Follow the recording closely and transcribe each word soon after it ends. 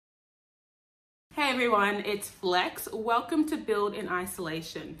Hey everyone, it's Flex. Welcome to Build in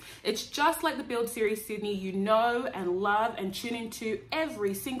Isolation. It's just like the Build series Sydney you know and love and tune into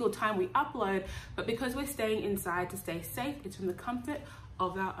every single time we upload, but because we're staying inside to stay safe, it's from the comfort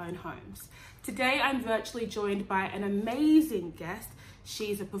of our own homes. Today I'm virtually joined by an amazing guest.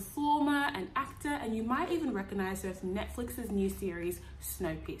 She's a performer, an actor, and you might even recognize her from Netflix's new series,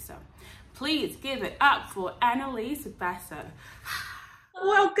 Snowpiercer. Please give it up for Annalise Basso.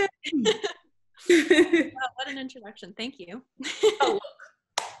 Welcome. Wow, what an introduction. Thank you. Oh,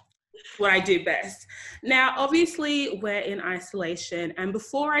 look, what I do best. Now, obviously, we're in isolation. And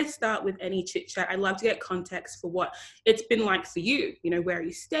before I start with any chit chat, I'd love to get context for what it's been like for you. You know, where are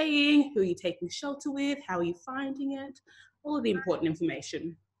you staying? Who are you taking shelter with? How are you finding it? All of the important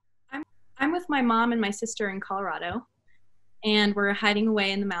information. I'm with my mom and my sister in Colorado, and we're hiding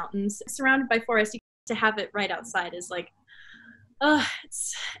away in the mountains, surrounded by forest. To have it right outside is like, oh,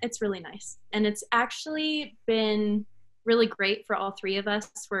 it's really nice. And it's actually been really great for all three of us.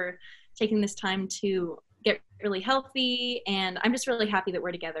 We're taking this time to get really healthy, and I'm just really happy that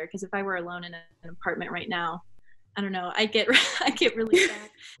we're together, because if I were alone in an apartment right now, I don't know, I get really sad.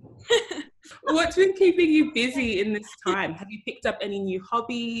 What's been keeping you busy in this time? Have you picked up any new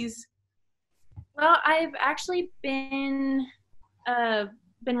hobbies? Well, I've actually been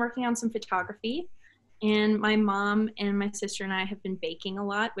working on some photography. And my mom and my sister and I have been baking a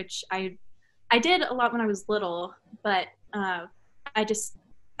lot, which I did a lot when I was little, but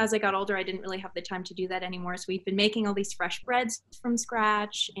as I got older, I didn't really have the time to do that anymore. So we've been making all these fresh breads from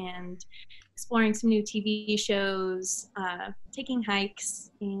scratch and exploring some new TV shows, taking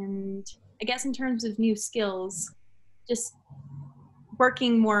hikes, and I guess in terms of new skills, just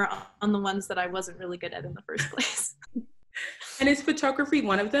working more on the ones that I wasn't really good at in the first place. And is photography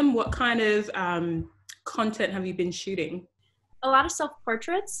one of them? What kind of content have you been shooting? A lot of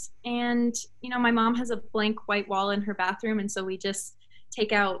self-portraits, and my mom has a blank white wall in her bathroom, and so we just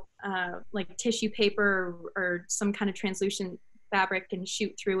take out like tissue paper or some kind of translucent fabric and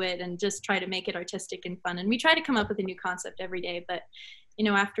shoot through it and just try to make it artistic and fun. And we try to come up with a new concept every day, but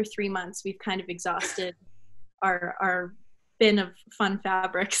after 3 months we've kind of exhausted our bin of fun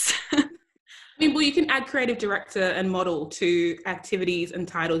fabrics. Well, you can add creative director and model to activities and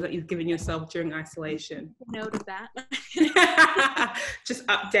titles that you've given yourself during isolation. Note of that. Just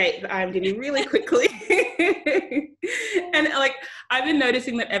update the IMDb really quickly. And I've been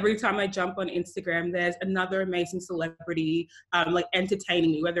noticing that every time I jump on Instagram, there's another amazing celebrity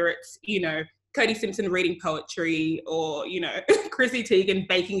entertaining me, whether it's, Cody Simpson reading poetry or, Chrissy Teigen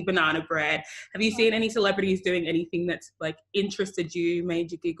baking banana bread. Have you seen any celebrities doing anything that's interested you,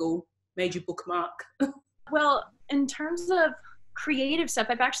 made you giggle, made you bookmark? Well, in terms of creative stuff,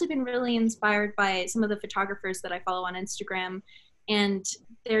 I've actually been really inspired by some of the photographers that I follow on Instagram. And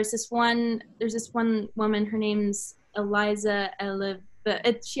there's this one woman, her name's Eliza Elev.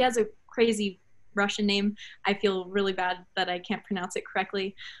 She has a crazy Russian name. I feel really bad that I can't pronounce it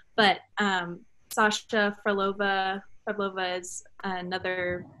correctly. But Sasha Frolova is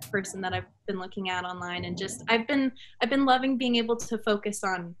another person that I've been looking at online, and just I've been loving being able to focus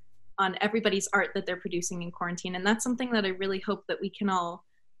on everybody's art that they're producing in quarantine. And that's something that I really hope that we can all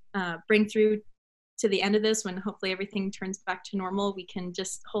bring through to the end of this, when hopefully everything turns back to normal. We can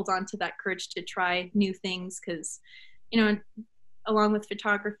just hold on to that courage to try new things, because, along with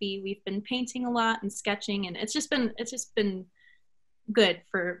photography, we've been painting a lot and sketching, and it's just been good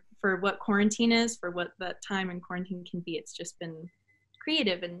for what quarantine is, for what that time in quarantine can be. It's just been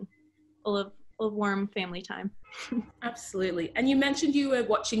creative and full of warm family time. Absolutely. And you mentioned you were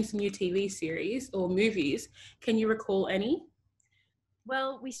watching some new TV series or movies. Can you recall any?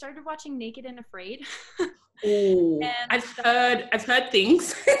 Well, we started watching Naked and Afraid. Oh, I've heard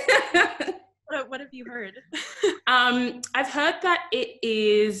things. What have you heard? I've heard that it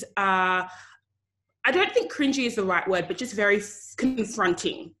is, I don't think cringy is the right word, but just very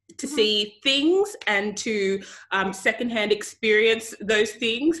confronting to see things and to secondhand experience those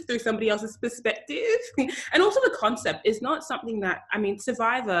things through somebody else's perspective. And also the concept is not something that,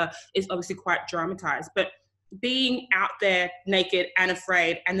 Survivor is obviously quite dramatized, but being out there naked and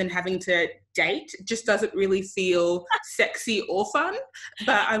afraid and then having to date just doesn't really feel sexy or fun,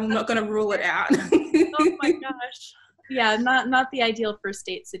 but I'm not going to rule it out. Oh my gosh. Yeah, not the ideal first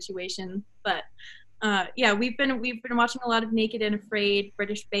date situation, but yeah, we've been watching a lot of Naked and Afraid,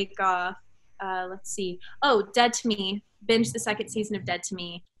 British Bake Off. Let's see. Oh, Dead to Me. Binged the second season of Dead to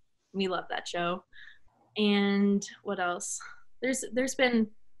Me. We love that show. And what else? We've been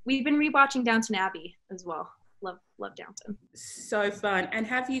rewatching Downton Abbey as well. Love Downton. So fun. And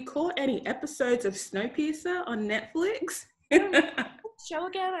have you caught any episodes of Snowpiercer on Netflix? Show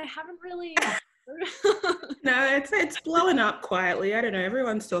again? I haven't really No, it's blowing up quietly. I don't know.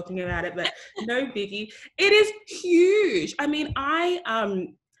 Everyone's talking about it, but no biggie. It is huge. I mean, I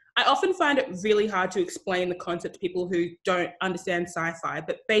often find it really hard to explain the concept to people who don't understand sci-fi.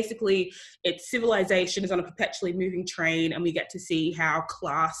 But basically, it's civilization is on a perpetually moving train, and we get to see how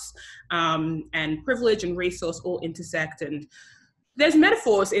class and privilege and resource all intersect. And there's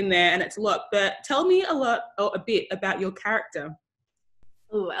metaphors in there, and it's a lot. But tell me a bit about your character.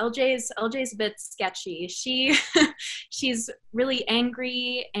 Oh, LJ's a bit sketchy. She's really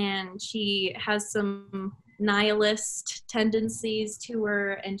angry, and she has some nihilist tendencies to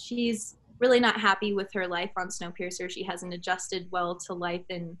her, and she's really not happy with her life on Snowpiercer. She hasn't adjusted well to life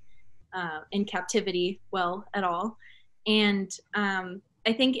in captivity well at all. And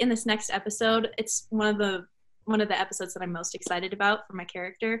I think in this next episode, it's one of the episodes that I'm most excited about for my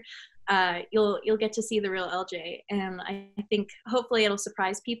character. You'll get to see the real LJ, and I think hopefully it'll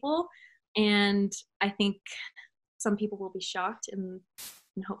surprise people, and I think some people will be shocked in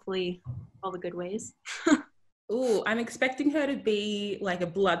hopefully all the good ways. Ooh, I'm expecting her to be like a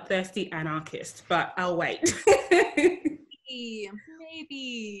bloodthirsty anarchist, but I'll wait.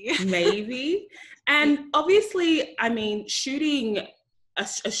 Maybe. And obviously, I mean, shooting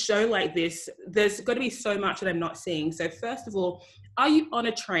a show like this, there's got to be so much that I'm not seeing. So first of all, are you on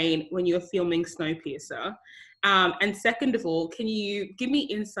a train when you're filming Snowpiercer? And second of all, can you give me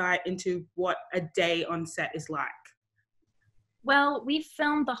insight into what a day on set is like? Well, we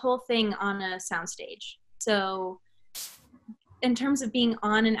filmed the whole thing on a soundstage. So in terms of being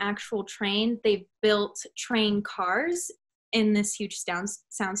on an actual train, they've built train cars in this huge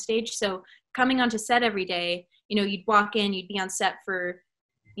soundstage. So coming onto set every day, you'd walk in, you'd be on set for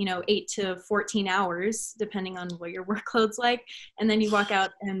 8 to 14 hours, depending on what your workload's like. And then you walk out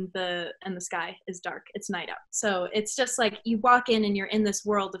and the sky is dark. It's night out. So it's just like you walk in and you're in this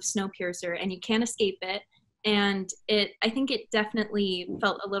world of Snowpiercer and you can't escape it. And I think it definitely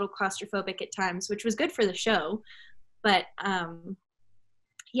felt a little claustrophobic at times, which was good for the show. But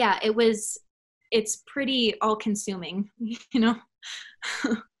yeah, it's pretty all consuming,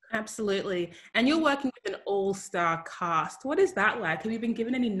 Absolutely. And you're working with an all-star cast. What is that like? Have you been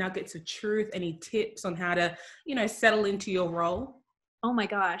given any nuggets of truth, any tips on how to, settle into your role? Oh my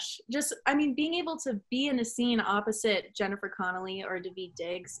gosh. Being able to be in a scene opposite Jennifer Connelly or Daveed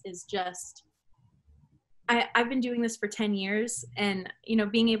Diggs is just, I've been doing this for 10 years, and,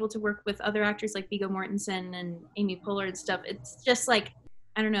 being able to work with other actors like Viggo Mortensen and Amy Poehler and stuff, it's just like,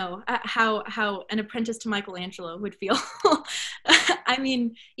 I don't know how an apprentice to Michelangelo would feel. I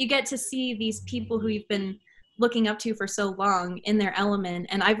mean, you get to see these people who you've been looking up to for so long in their element,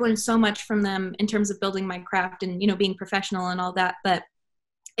 and I've learned so much from them in terms of building my craft and, being professional and all that, but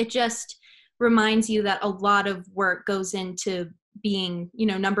it just reminds you that a lot of work goes into being,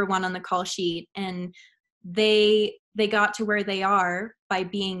 number one on the call sheet, and they got to where they are by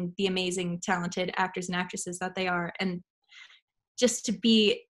being the amazing, talented actors and actresses that they are, and just to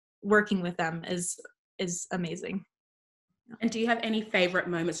be working with them is amazing. And do you have any favorite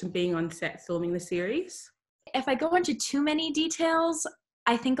moments from being on set filming the series? If I go into too many details,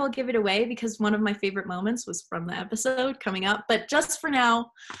 I think I'll give it away, because one of my favorite moments was from the episode coming up. But just for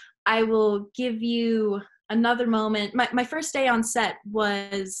now, I will give you another moment. My first day on set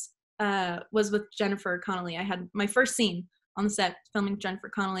was with Jennifer Connelly. I had my first scene on the set filming Jennifer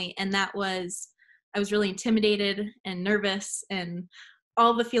Connelly, and I was really intimidated and nervous and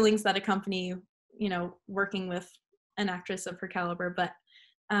all the feelings that accompany, working with an actress of her caliber. But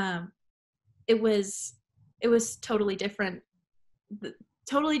it was totally different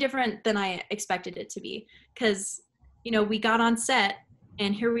than I expected it to be, because, we got on set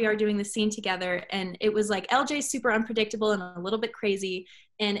and here we are doing the scene together, and it was like LJ's super unpredictable and a little bit crazy,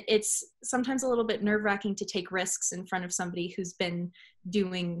 and it's sometimes a little bit nerve-wracking to take risks in front of somebody who's been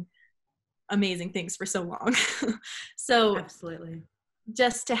doing amazing things for so long. So absolutely,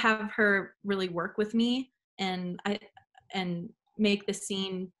 just to have her really work with me and make the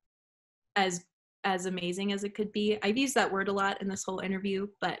scene as amazing as it could be. I've used that word a lot in this whole interview,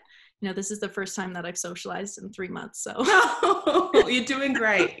 but this is the first time that I've socialized in 3 months. So you're doing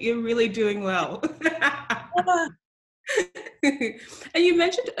great. You're really doing well. And you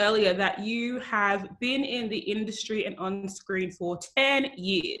mentioned earlier that you have been in the industry and on screen for 10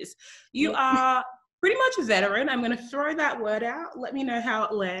 years. You are pretty much a veteran. I'm going to throw that word out. Let me know how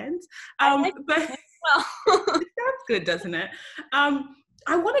it lands. But it sounds good, doesn't it?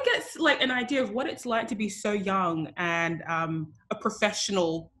 I want to get an idea of what it's like to be so young and a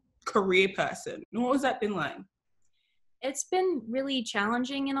professional career person. What has that been like? It's been really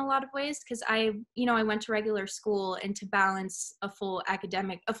challenging in a lot of ways because I went to regular school, and to balance a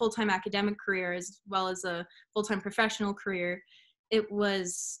full-time academic career as well as a full-time professional career, it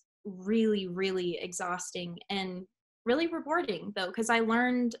was really, really exhausting and really rewarding though, because I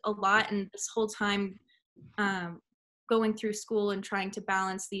learned a lot. And this whole time going through school and trying to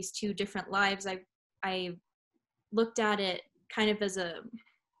balance these two different lives, I looked at it kind of as a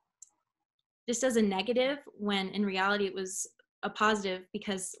negative, when in reality it was a positive,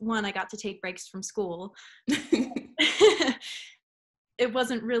 because one, I got to take breaks from school. It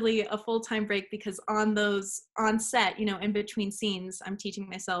wasn't really a full-time break because on set, in between scenes, I'm teaching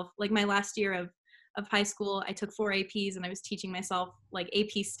myself, like my last year of high school, I took 4 APs and I was teaching myself like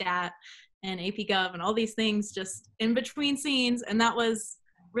AP Stat and AP Gov and all these things just in between scenes. And that was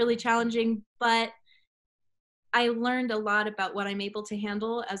really challenging, but I learned a lot about what I'm able to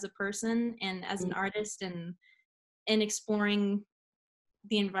handle as a person and as an artist, and exploring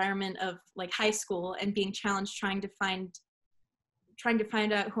the environment of like high school and being challenged trying to find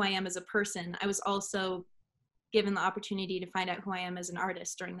out who I am as a person. I was also given the opportunity to find out who I am as an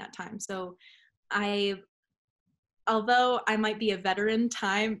artist during that time. So although I might be a veteran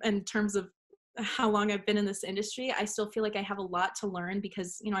time in terms of how long I've been in this industry, I still feel like I have a lot to learn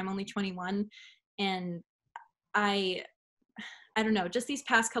because, I'm only 21, and I don't know, just these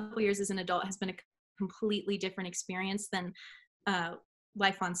past couple of years as an adult has been a completely different experience than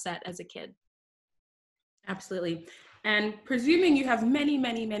life on set as a kid. Absolutely. And presuming you have many,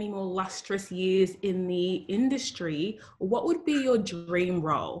 many, many more lustrous years in the industry, what would be your dream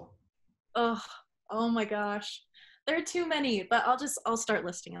role? Oh my gosh. There are too many, but I'll start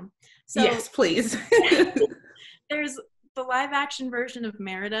listing them. So yes, please. There's the live action version of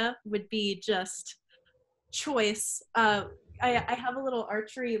Merida would be just choice. I have a little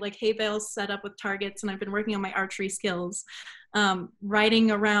archery like hay bales set up with targets, and I've been working on my archery skills.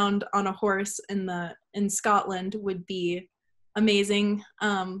 Riding around on a horse in Scotland would be amazing.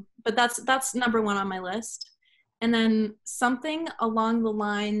 But that's number one on my list. And then something along the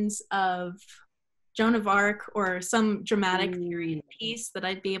lines of Joan of Arc or some dramatic period piece that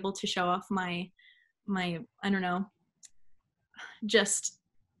I'd be able to show off my I don't know, just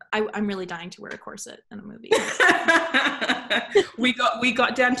I'm really dying to wear a corset in a movie. we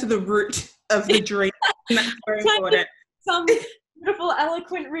got down to the root of the dream. And that's very important. Some beautiful,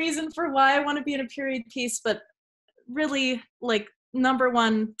 eloquent reason for why I want to be in a period piece, but really, like, number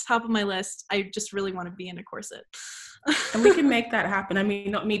one, top of my list, I just really want to be in a corset. And we can make that happen. I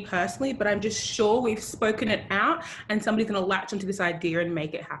mean, not me personally, but I'm just sure we've spoken it out and somebody's going to latch onto this idea and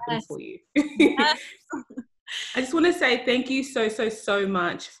make it happen for you. Yes. I just want to say thank you so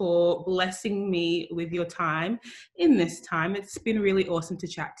much for blessing me with your time in this time. It's been really awesome to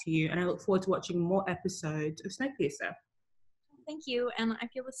chat to you, and I look forward to watching more episodes of Snowpiercer. Thank you, and I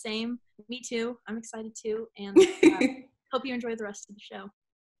feel the same. Me too. I'm excited too, and hope you enjoy the rest of the show.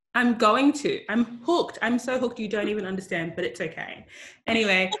 I'm going to. I'm hooked. I'm so hooked you don't even understand, but it's okay.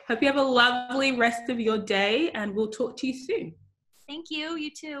 Anyway, hope you have a lovely rest of your day, and we'll talk to you soon. Thank you. You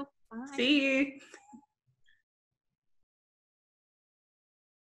too. Bye. See you.